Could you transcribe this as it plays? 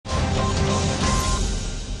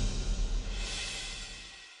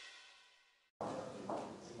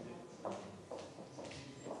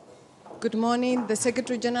Good morning. The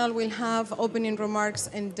Secretary General will have opening remarks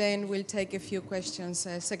and then we'll take a few questions.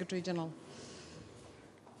 Secretary General.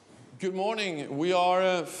 Good morning. We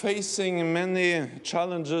are facing many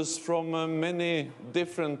challenges from many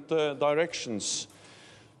different directions.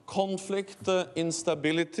 Conflict,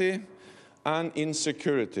 instability and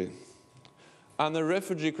insecurity. And a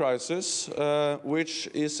refugee crisis, which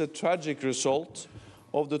is a tragic result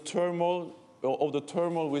of the turmoil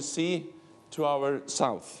we see to our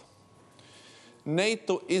south.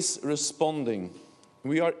 NATO is responding.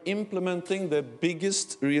 We are implementing the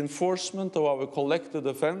biggest reinforcement of our collective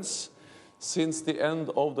defense since the end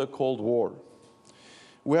of the Cold War.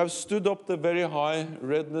 We have stood up the Very High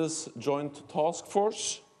Readiness Joint Task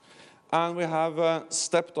Force, and we have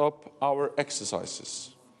stepped up our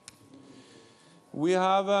exercises. We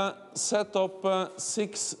have set up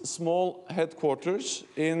 6 small headquarters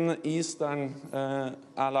in Eastern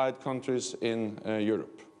allied countries in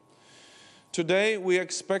Europe. Today, I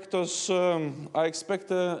expect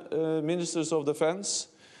the Ministers of Defense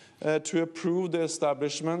to approve the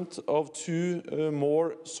establishment of 2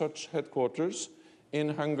 more such headquarters in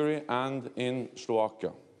Hungary and in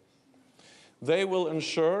Slovakia. They will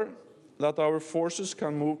ensure that our forces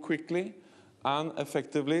can move quickly and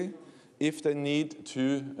effectively if they need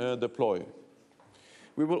to deploy.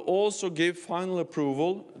 We will also give final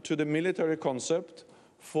approval to the military concept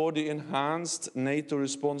for the enhanced NATO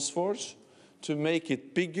response force to make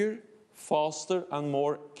it bigger, faster and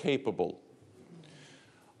more capable.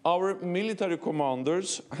 Our military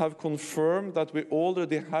commanders have confirmed that we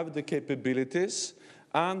already have the capabilities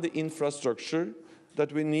and the infrastructure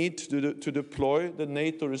that we need to deploy the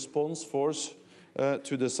NATO response force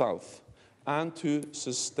to the south and to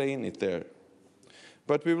sustain it there.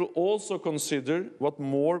 But we will also consider what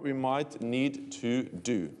more we might need to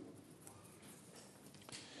do.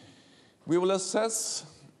 We will assess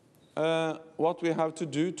what we have to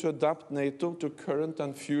do to adapt NATO to current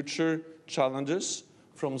and future challenges,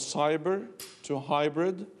 from cyber to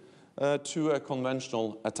hybrid to a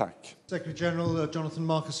conventional attack. Secretary General Jonathan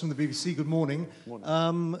Marcus from the BBC, good morning.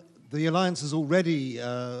 The alliance has already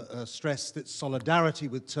stressed its solidarity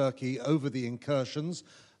with Turkey over the incursions.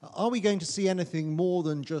 Are we going to see anything more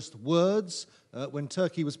than just words? When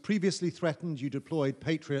Turkey was previously threatened, you deployed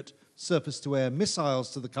Patriot surface-to-air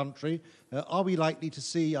missiles to the country. Are we likely to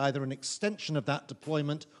see either an extension of that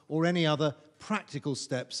deployment or any other practical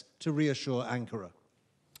steps to reassure Ankara?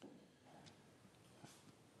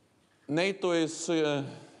 NATO is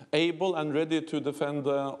able and ready to defend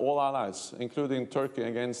all allies, including Turkey,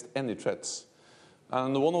 against any threats.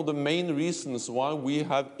 And one of the main reasons why we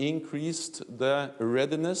have increased the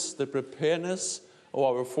readiness, the preparedness of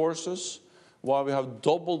our forces, why we have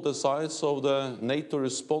doubled the size of the NATO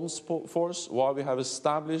response force, why we have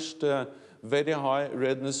established the Very High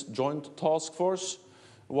Readiness Joint Task Force,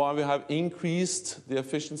 why we have increased the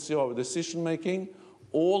efficiency of our decision-making,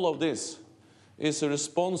 all of this is a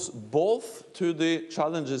response both to the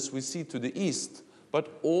challenges we see to the east,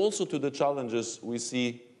 but also to the challenges we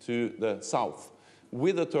see to the south,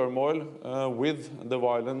 with the turmoil, with the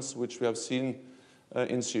violence which we have seen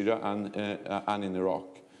in Syria and in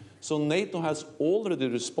Iraq. So NATO has already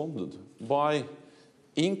responded by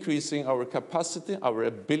increasing our capacity, our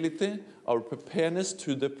ability, our preparedness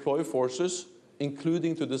to deploy forces,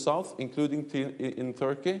 including to the south, including in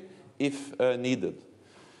Turkey, if needed.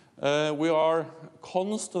 We are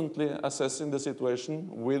constantly assessing the situation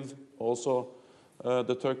with also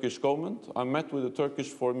the Turkish government. I met with the Turkish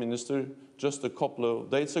Foreign Minister just a couple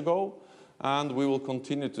of days ago, and we will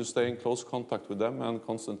continue to stay in close contact with them and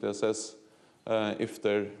constantly assess if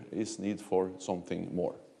there is need for something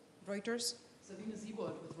more. Reuters. Sabine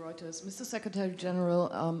Siebold with Reuters. Mr. Secretary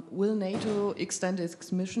General, will NATO extend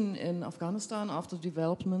its mission in Afghanistan after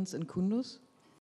developments in Kunduz?